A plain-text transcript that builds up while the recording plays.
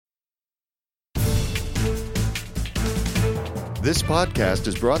This podcast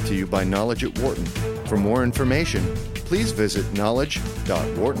is brought to you by Knowledge at Wharton. For more information, please visit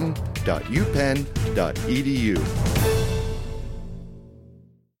knowledge.wharton.upenn.edu.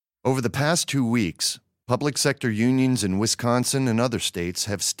 Over the past 2 weeks, public sector unions in Wisconsin and other states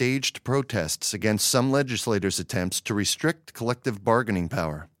have staged protests against some legislators' attempts to restrict collective bargaining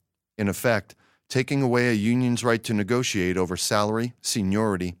power, in effect, taking away a union's right to negotiate over salary,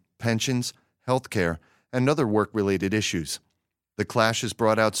 seniority, pensions, health care, and other work-related issues. The clash has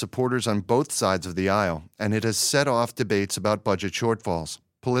brought out supporters on both sides of the aisle, and it has set off debates about budget shortfalls,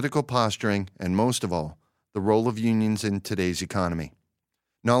 political posturing, and most of all, the role of unions in today's economy.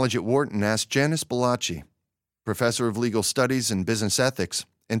 Knowledge at Wharton asked Janice Bellacci, professor of legal studies and business ethics,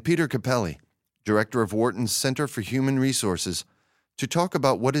 and Peter Capelli, director of Wharton's Center for Human Resources, to talk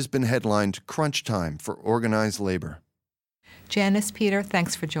about what has been headlined crunch time for organized labor. Janice, Peter,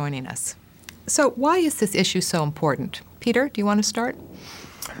 thanks for joining us. So why is this issue so important? Peter, do you want to start?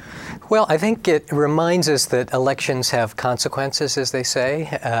 Well, I think it reminds us that elections have consequences, as they say,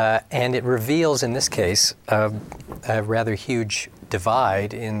 and it reveals, in this case, a rather huge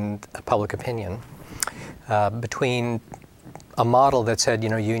divide in public opinion between a model that said,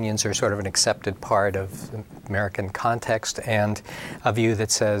 unions are sort of an accepted part of the American context, and a view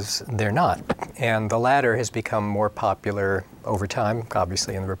that says they're not. And the latter has become more popular over time,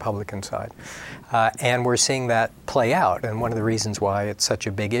 obviously, in the Republican side. And we're seeing that play out. And one of the reasons why it's such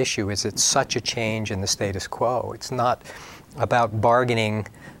a big issue is it's such a change in the status quo. It's not about bargaining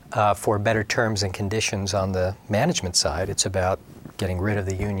for better terms and conditions on the management side. It's about getting rid of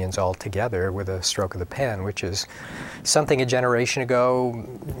the unions altogether with a stroke of the pen, which is something a generation ago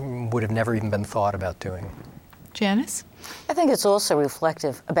would have never even been thought about doing. Janice? I think it's also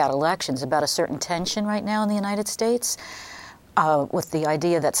reflective about elections, about a certain tension right now in the United States, with the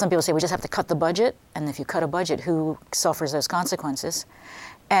idea that some people say we just have to cut the budget, and if you cut a budget, who suffers those consequences?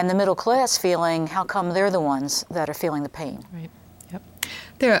 And the middle class feeling, how come they're the ones that are feeling the pain? Right.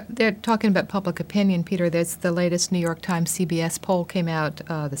 They're talking about public opinion, Peter. There's the latest New York Times CBS poll came out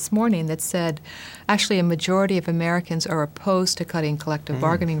this morning that said actually a majority of Americans are opposed to cutting collective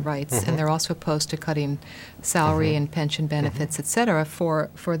bargaining rights, and they're also opposed to cutting salary and pension benefits, et cetera, for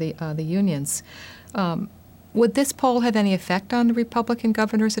the unions. Would this poll have any effect on the Republican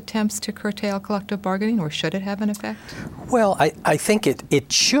governor's attempts to curtail collective bargaining, or should it have an effect? Well, I think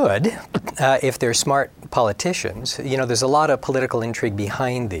it should, if they're smart politicians. There's a lot of political intrigue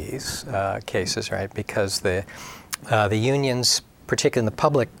behind these cases, right? Because the unions, particularly in the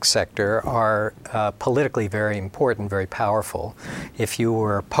public sector, are politically very important, very powerful. If you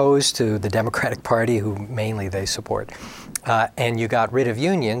were opposed to the Democratic Party, who mainly they support, and you got rid of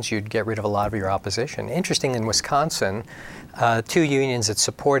unions, you'd get rid of a lot of your opposition. Interesting, in Wisconsin, 2 unions that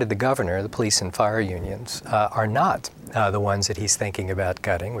supported the governor, the police and fire unions, are not the ones that he's thinking about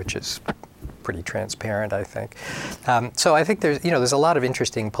cutting, which is pretty transparent, I think. So I think there's a lot of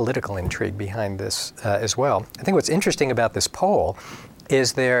interesting political intrigue behind this as well. I think what's interesting about this poll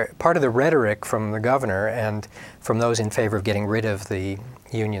is part of the rhetoric from the governor and from those in favor of getting rid of the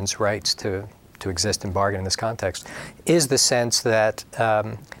union's rights to exist and bargain in this context is the sense that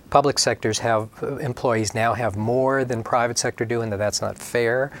public sectors employees now have more than private sector do, and that's not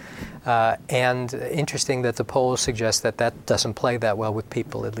fair. And interesting that the polls suggest that doesn't play that well with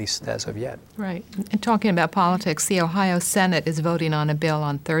people, at least as of yet. Right. And talking about politics, the Ohio Senate is voting on a bill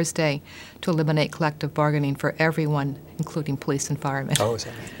on Thursday to eliminate collective bargaining for everyone, including police and firemen. Oh, is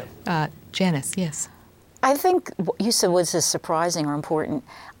that? Janice, yes. I think you said, was this surprising or important?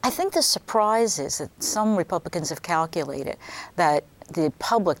 I think the surprise is that some Republicans have calculated that the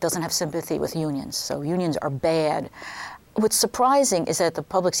public doesn't have sympathy with unions, so unions are bad. What's surprising is that the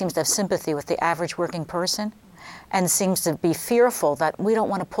public seems to have sympathy with the average working person and seems to be fearful that we don't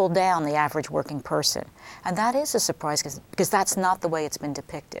want to pull down the average working person. And that is a surprise because that's not the way it's been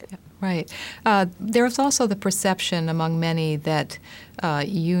depicted. Right. There's also the perception among many that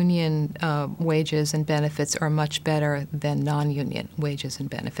union wages and benefits are much better than non-union wages and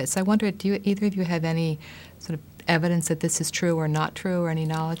benefits. I wonder, do either of you have any sort of evidence that this is true or not true, or any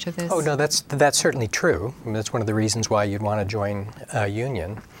knowledge of this? Oh, no, that's certainly true. I mean, that's one of the reasons why you'd want to join a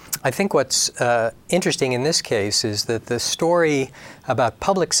union. I think what's interesting in this case is that the story about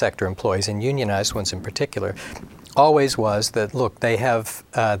public sector employees, and unionized ones in particular, always was that, look, they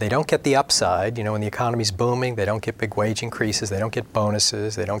don't get the upside. When the economy's booming, they don't get big wage increases, they don't get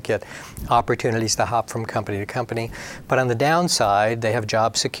bonuses, they don't get opportunities to hop from company to company. But on the downside, they have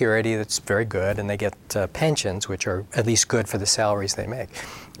job security that's very good, and they get pensions, which are at least good for the salaries they make.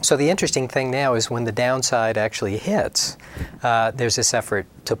 So the interesting thing now is when the downside actually hits, there's this effort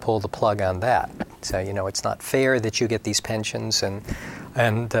to pull the plug on that. Say, it's not fair that you get these pensions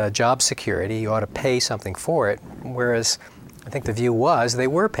and job security. You ought to pay something for it. Whereas I think the view was they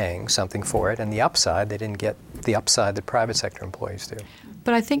were paying something for it, and the upside, they didn't get the upside that private sector employees do.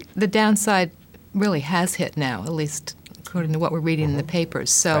 But I think the downside really has hit now, at least according to what we're reading in the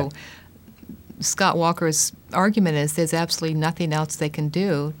papers. So Right. Scott Walker's argument is there's absolutely nothing else they can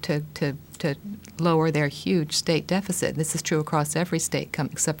do to lower their huge state deficit. This is true across every state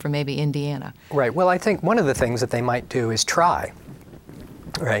except for maybe Indiana. Right. Well, I think one of the things that they might do is try,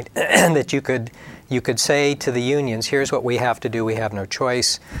 right? And that you could say to the unions, here's what we have to do. We have no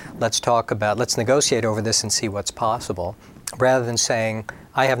choice. Let's negotiate over this and see what's possible, rather than saying,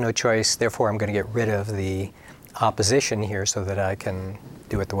 I have no choice, therefore I'm going to get rid of the opposition here so that I can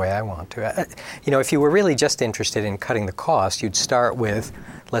do it the way I want to. If you were really just interested in cutting the cost, you'd start with,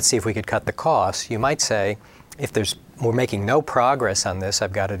 let's see if we could cut the cost. You might say, if we're making no progress on this,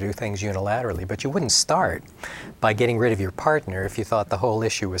 I've got to do things unilaterally. But you wouldn't start by getting rid of your partner if you thought the whole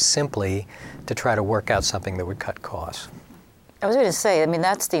issue was simply to try to work out something that would cut costs. I was going to say,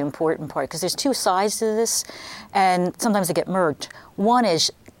 that's the important part, because there's two sides to this, and sometimes they get merged. One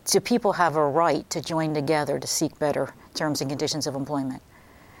is, do people have a right to join together to seek better terms and conditions of employment?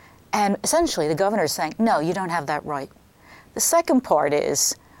 And essentially, the governor is saying, no, you don't have that right. The second part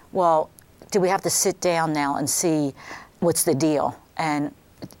is, well, do we have to sit down now and see what's the deal? And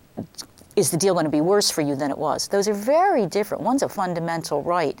is the deal going to be worse for you than it was? Those are very different. One's a fundamental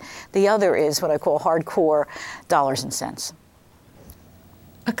right. The other is what I call hardcore dollars and cents.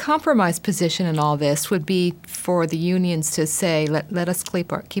 A compromise position in all this would be for the unions to say, let us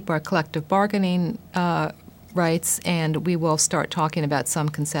keep our collective bargaining rights, and we will start talking about some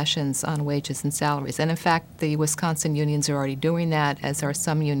concessions on wages and salaries. And in fact, the Wisconsin unions are already doing that, as are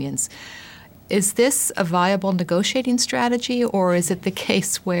some unions. Is this a viable negotiating strategy, or is it the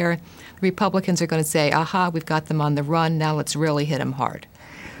case where Republicans are going to say, aha, we've got them on the run, now let's really hit them hard?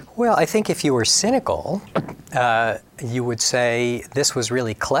 Well, I think if you were cynical, you would say this was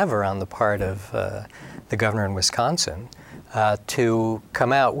really clever on the part of the governor in Wisconsin to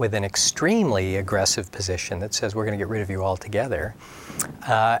come out with an extremely aggressive position that says we're going to get rid of you altogether,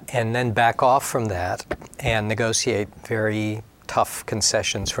 and then back off from that and negotiate very tough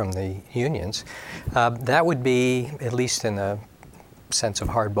concessions from the unions. That would be, at least in a sense of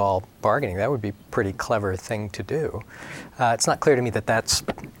hardball bargaining, that would be a pretty clever thing to do. It's not clear to me that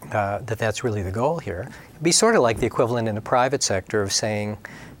that's really the goal here. It'd be sort of like the equivalent in the private sector of saying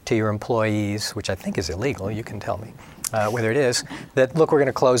to your employees, which I think is illegal, you can tell me whether it is, that look, we're going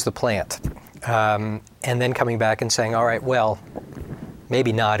to close the plant. And then coming back and saying, all right, well,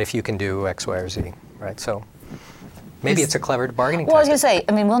 maybe not if you can do X, Y, or Z, right? So maybe it's a clever bargaining tactic. Well, I was going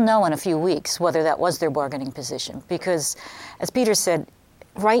to say, we'll know in a few weeks whether that was their bargaining position, because as Peter said,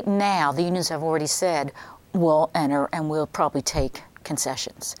 right now the unions have already said we'll enter and we'll probably take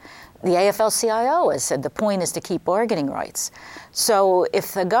concessions. The AFL-CIO has said the point is to keep bargaining rights. So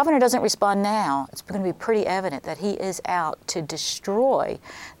if the governor doesn't respond now, it's going to be pretty evident that he is out to destroy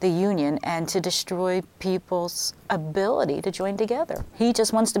the union and to destroy people's ability to join together. He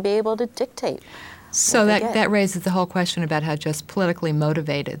just wants to be able to dictate. So that raises the whole question about how just politically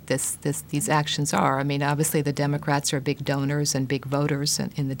motivated these actions are. Obviously the Democrats are big donors and big voters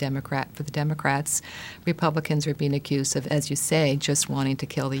for the Democrats. Republicans are being accused of, as you say, just wanting to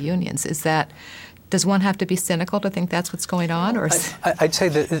kill the unions. Does one have to be cynical to think that's what's going on? Or I'd say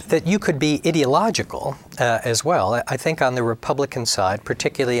that you could be ideological as well. I think on the Republican side,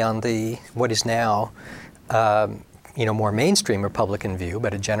 particularly on what is now more mainstream Republican view,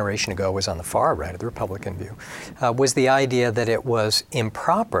 but a generation ago was on the far right of the Republican view, was the idea that it was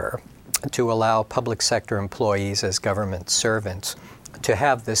improper to allow public sector employees as government servants to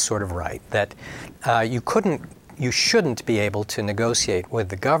have this sort of right, that you shouldn't be able to negotiate with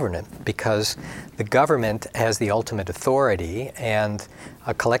the government because the government has the ultimate authority, and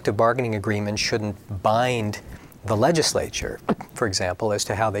a collective bargaining agreement shouldn't bind the legislature, for example, as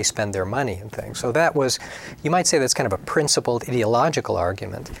to how they spend their money and things. So that was, you might say that's kind of a principled ideological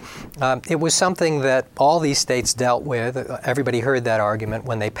argument. It was something that all these states dealt with. Everybody heard that argument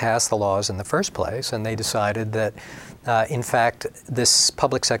when they passed the laws in the first place, and they decided that, in fact, this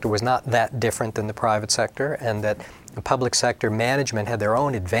public sector was not that different than the private sector, and that the public sector management had their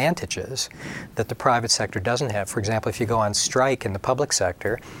own advantages that the private sector doesn't have. For example, if you go on strike in the public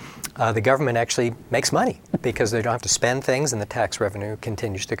sector, the government actually makes money because they don't have to spend things and the tax revenue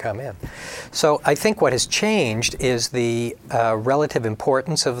continues to come in. So I think what has changed is the relative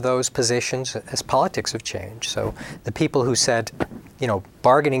importance of those positions as politics have changed. So the people who said,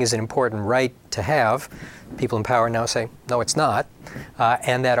 bargaining is an important right to have. People in power now say, no, it's not.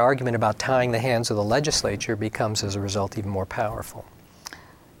 And that argument about tying the hands of the legislature becomes, as a result, even more powerful.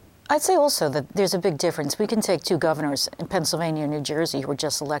 I'd say also that there's a big difference. We can take two governors in Pennsylvania and New Jersey who were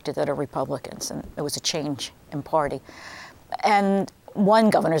just elected that are Republicans, and it was a change in party. And one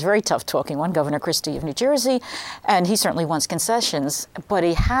governor is very tough talking, one Governor Christie of New Jersey, and he certainly wants concessions, but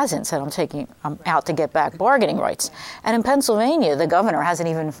he hasn't said, I'm out to get back bargaining rights. And in Pennsylvania, the governor hasn't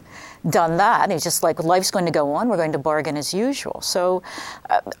even done that. He's just like, life's going to go on, we're going to bargain as usual. So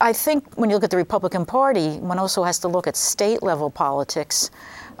I think when you look at the Republican Party, one also has to look at state-level politics,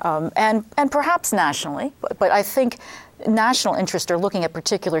 and perhaps nationally, but I think national interests are looking at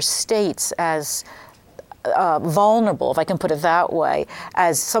particular states as vulnerable, if I can put it that way,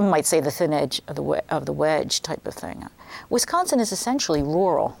 as some might say the thin edge of the wedge type of thing. Wisconsin is essentially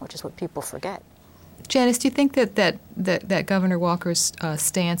rural, which is what people forget. Janice, do you think that Governor Walker's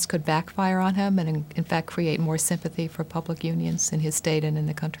stance could backfire on him and, in fact, create more sympathy for public unions in his state and in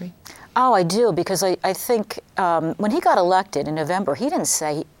the country? Oh, I do, because I think when he got elected in November, he didn't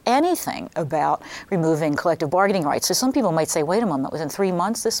say anything about removing collective bargaining rights. So some people might say, wait a moment, within 3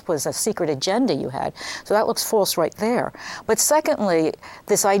 months, this was a secret agenda you had. So that looks false right there. But secondly,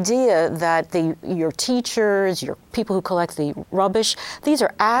 this idea that your teachers, your people who collect the rubbish, these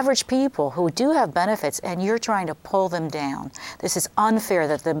are average people who do have benefits, and you're trying to pull them down. This is unfair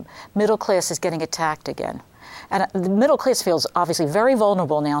that the middle class is getting attacked again. And the middle class feels obviously very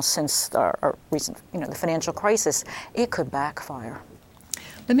vulnerable now since our recent, the financial crisis. It could backfire.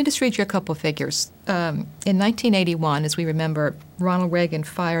 Let me just read you a couple of figures. In 1981, as we remember, Ronald Reagan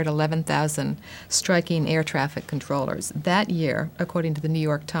fired 11,000 striking air traffic controllers. That year, according to the New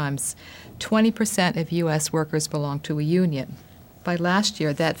York Times, 20% of U.S. workers belonged to a union. By last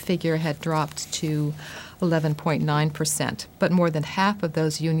year, that figure had dropped to 11.9%, but more than half of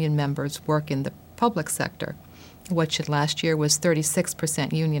those union members work in the public sector, which last year was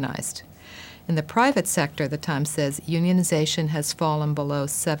 36% unionized. In the private sector, the Times says, unionization has fallen below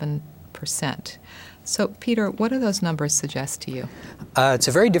 7%. So, Peter, what do those numbers suggest to you? It's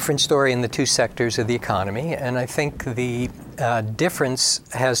a very different story in the two sectors of the economy, and I think the difference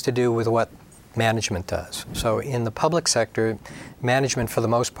has to do with what management does. So in the public sector, management for the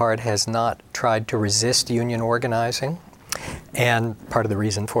most part has not tried to resist union organizing, and part of the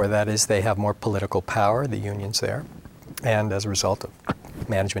reason for that is they have more political power, the unions there, and as a result,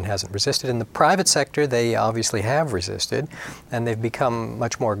 management hasn't resisted. In the private sector, they obviously have resisted, and they've become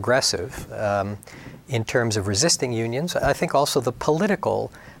much more aggressive in terms of resisting unions. I think also the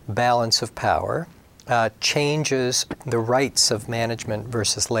political balance of power changes the rights of management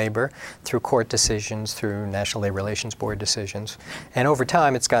versus labor through court decisions, through National Labor Relations Board decisions. And over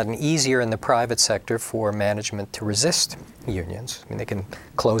time, it's gotten easier in the private sector for management to resist unions. I mean, they can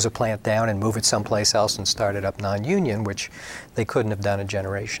close a plant down and move it someplace else and start it up non-union, which they couldn't have done a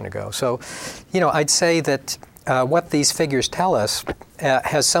generation ago. So, I'd say that what these figures tell us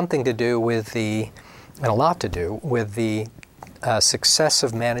has something to do with and a lot to do with the success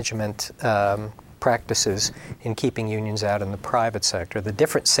of management practices in keeping unions out in the private sector.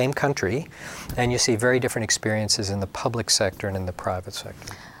 The same country, and you see very different experiences in the public sector and in the private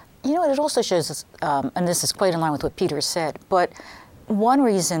sector. It also shows us, and this is quite in line with what Peter said, but one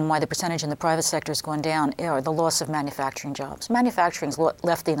reason why the percentage in the private sector has gone down are the loss of manufacturing jobs. Manufacturing's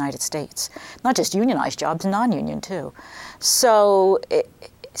left the United States, not just unionized jobs, non-union too. So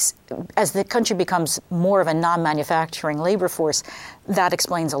as the country becomes more of a non-manufacturing labor force, that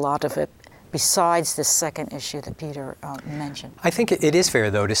explains a lot of it, besides this second issue that Peter mentioned. I think it is fair,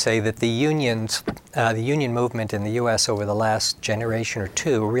 though, to say that the union movement in the U.S. over the last generation or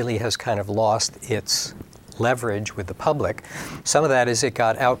two really has kind of lost its leverage with the public. Some of that is it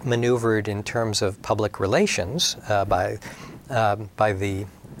got outmaneuvered in terms of public relations by the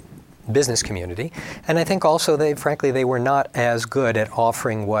business community. And I think also they were not as good at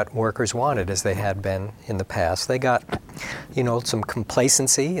offering what workers wanted as they had been in the past. They got, some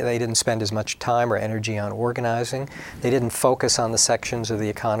complacency. They didn't spend as much time or energy on organizing. They didn't focus on the sections of the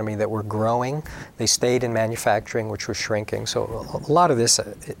economy that were growing. They stayed in manufacturing, which was shrinking. So a lot of this,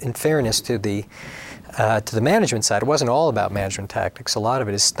 in fairness to the management side, it wasn't all about management tactics. A lot of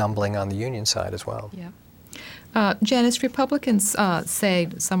it is stumbling on the union side as well. Yeah. Janice, Republicans say,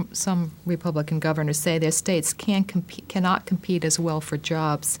 some Republican governors say their states cannot compete as well for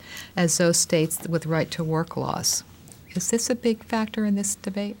jobs as those states with right-to-work laws. Is this a big factor in this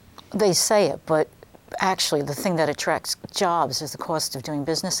debate? They say it, but actually the thing that attracts jobs is the cost of doing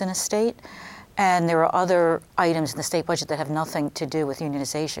business in a state. And there are other items in the state budget that have nothing to do with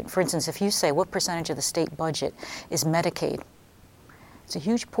unionization. For instance, if you say what percentage of the state budget is Medicaid, It's a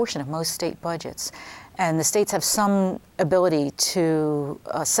huge portion of most state budgets. And the states have some ability to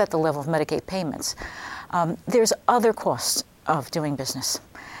set the level of Medicaid payments. There's other costs of doing business,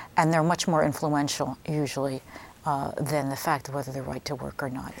 and they're much more influential usually than the fact of whether they're right to work or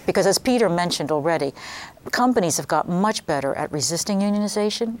not. Because as Peter mentioned already, companies have got much better at resisting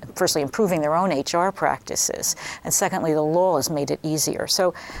unionization, firstly improving their own HR practices, and secondly the law has made it easier.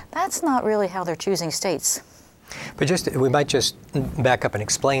 So that's not really how they're choosing states. But we might just back up and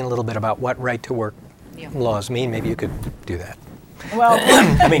explain a little bit about what right to work laws mean. Maybe you could do that. Well,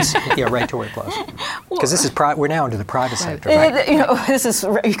 I mean, right to work laws. Because this is we're now into the private sector. Right?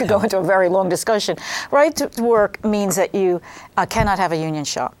 You could go into a very long discussion. Right to work means that you cannot have a union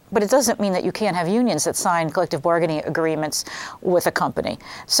shop, but it doesn't mean that you can't have unions that sign collective bargaining agreements with a company.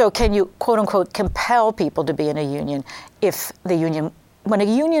 So can you, quote unquote, compel people to be in a union if the union, when a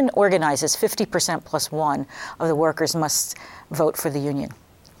union organizes, 50% plus one of the workers must vote for the union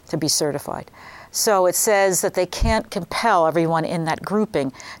to be certified. So it says that they can't compel everyone in that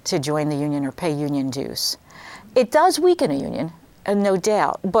grouping to join the union or pay union dues. It does weaken a union, no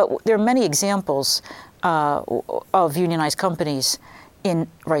doubt, but there are many examples of unionized companies in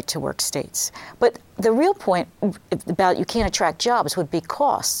right-to-work states. But the real point about you can't attract jobs would be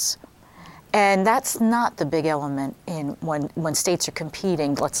costs. And that's not the big element in when states are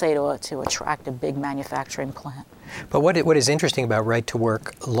competing, let's say, to attract a big manufacturing plant. But what is interesting about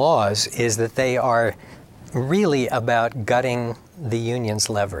right-to-work laws is that they are really about gutting the union's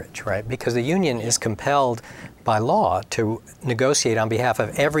leverage, right? Because the union is compelled by law to negotiate on behalf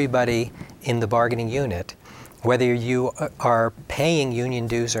of everybody in the bargaining unit, whether you are paying union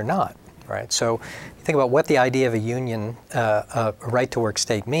dues or not, right? So you think about what the idea of a union, a right-to-work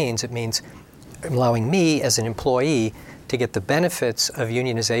state means. It means allowing me as an employee to get the benefits of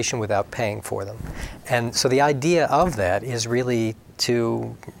unionization without paying for them. And so the idea of that is really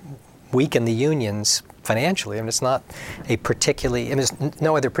to weaken the unions financially. I mean, it's not a there's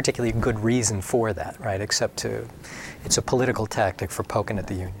no other particularly good reason for that, right, except it's a political tactic for poking at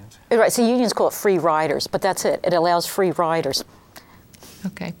the unions. Right, so unions call it free riders, but that's it. It allows free riders.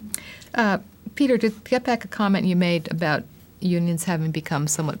 Okay. Peter, to get back a comment you made about unions having become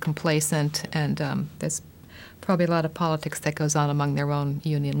somewhat complacent, and there's probably a lot of politics that goes on among their own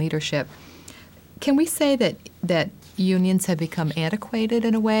union leadership. Can we say that unions have become antiquated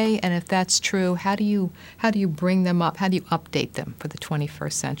in a way? And if that's true, how do you bring them up? How do you update them for the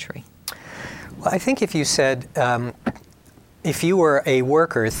 21st century? Well, I think if you said, if you were a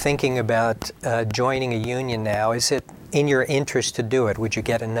worker thinking about joining a union now, is it in your interest to do it? Would you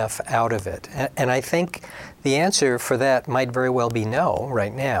get enough out of it? And I think the answer for that might very well be no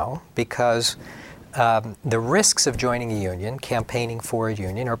right now, because the risks of joining a union, campaigning for a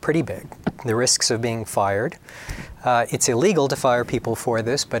union, are pretty big. The risks of being fired. It's illegal to fire people for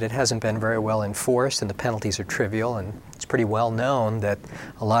this, but it hasn't been very well enforced, and the penalties are trivial, and it's pretty well known that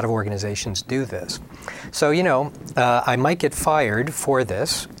a lot of organizations do this. So, I might get fired for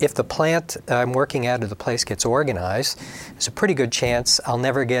this. If the plant I'm working at or the place gets organized, there's a pretty good chance I'll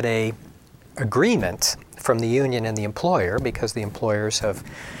never get an agreement from the union and the employer, because the employers have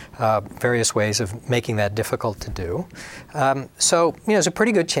various ways of making that difficult to do. So, there's a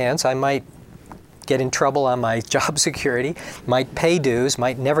pretty good chance I might get in trouble on my job security, might pay dues,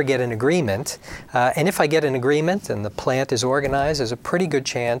 might never get an agreement. And if I get an agreement and the plant is organized, there's a pretty good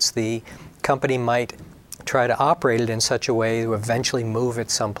chance the company might try to operate it in such a way to eventually move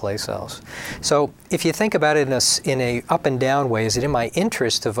it someplace else. So if you think about it in a up and down way, is it in my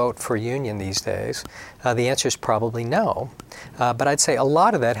interest to vote for a union these days? The answer is probably no. But I'd say a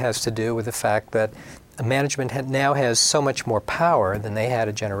lot of that has to do with the fact that management now has so much more power than they had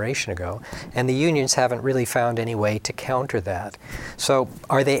a generation ago, and the unions haven't really found any way to counter that. So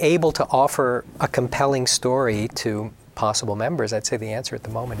are they able to offer a compelling story to possible members? I'd say the answer at the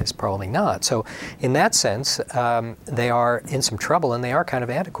moment is probably not. So in that sense, they are in some trouble, and they are kind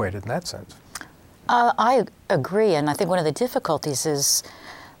of antiquated in that sense. I agree, and I think one of the difficulties is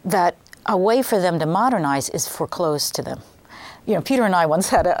that a way for them to modernize is foreclosed to them. Peter and I once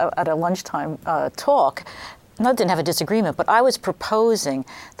had at a lunchtime talk, didn't have a disagreement, but I was proposing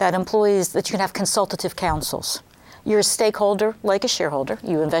that you can have consultative councils. You're a stakeholder, like a shareholder.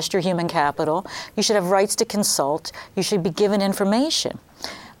 You invest your human capital. You should have rights to consult. You should be given information.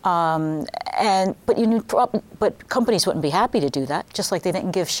 But companies wouldn't be happy to do that, just like they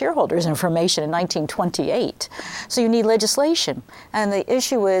didn't give shareholders information in 1928. So you need legislation. And the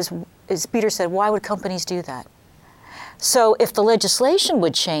issue is Peter said, why would companies do that? So if the legislation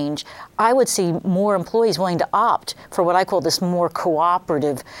would change, I would see more employees willing to opt for what I call this more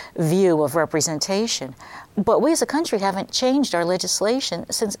cooperative view of representation. But we as a country haven't changed our legislation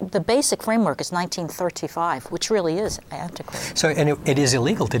since the basic framework is 1935, which really is antiquated. So, and it is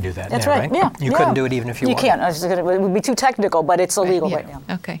illegal to do that That's now, right? right? Yeah. You couldn't do it even if you wanted. You can't. It would be too technical, but it's illegal Yeah. right now.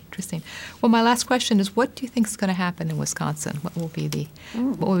 Okay, interesting. Well, my last question is, what do you think is going to happen in Wisconsin? What will be the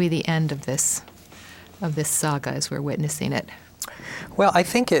end of this saga as we're witnessing it? Well, I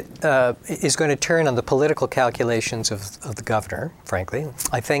think it is going to turn on the political calculations of the governor, frankly.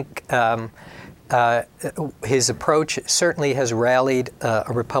 I think his approach certainly has rallied a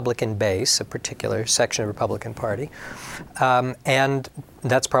Republican base, a particular section of the Republican Party, and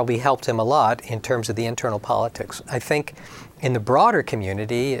that's probably helped him a lot in terms of the internal politics. I think in the broader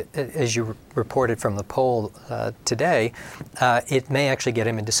community, as you reported from the poll today, it may actually get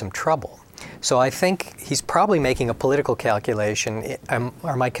him into some trouble. So I think he's probably making a political calculation.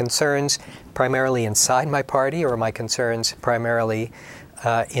 Are my concerns primarily inside my party, or are my concerns primarily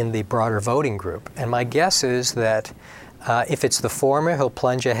in the broader voting group? And my guess is that if it's the former, he'll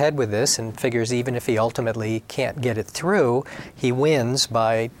plunge ahead with this and figures even if he ultimately can't get it through, he wins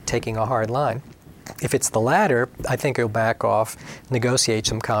by taking a hard line. If it's the latter, I think he'll back off, negotiate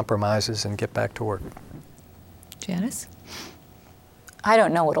some compromises, and get back to work. Janice? I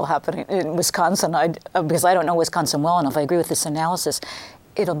don't know what will happen in Wisconsin because I don't know Wisconsin well enough. I agree with this analysis.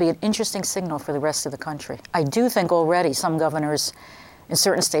 It'll be an interesting signal for the rest of the country. I do think already some governors in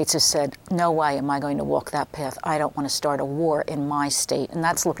certain states have said, no way am I going to walk that path. I don't want to start a war in my state. And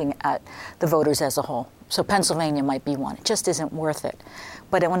that's looking at the voters as a whole. So Pennsylvania might be one. It just isn't worth it.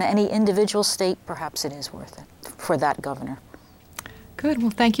 But in any individual state, perhaps it is worth it for that governor. Good. Well,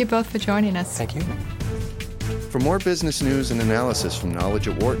 thank you both for joining us. Thank you. For more business news and analysis from Knowledge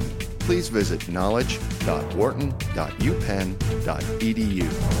at Wharton, please visit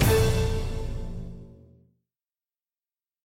knowledge.wharton.upenn.edu.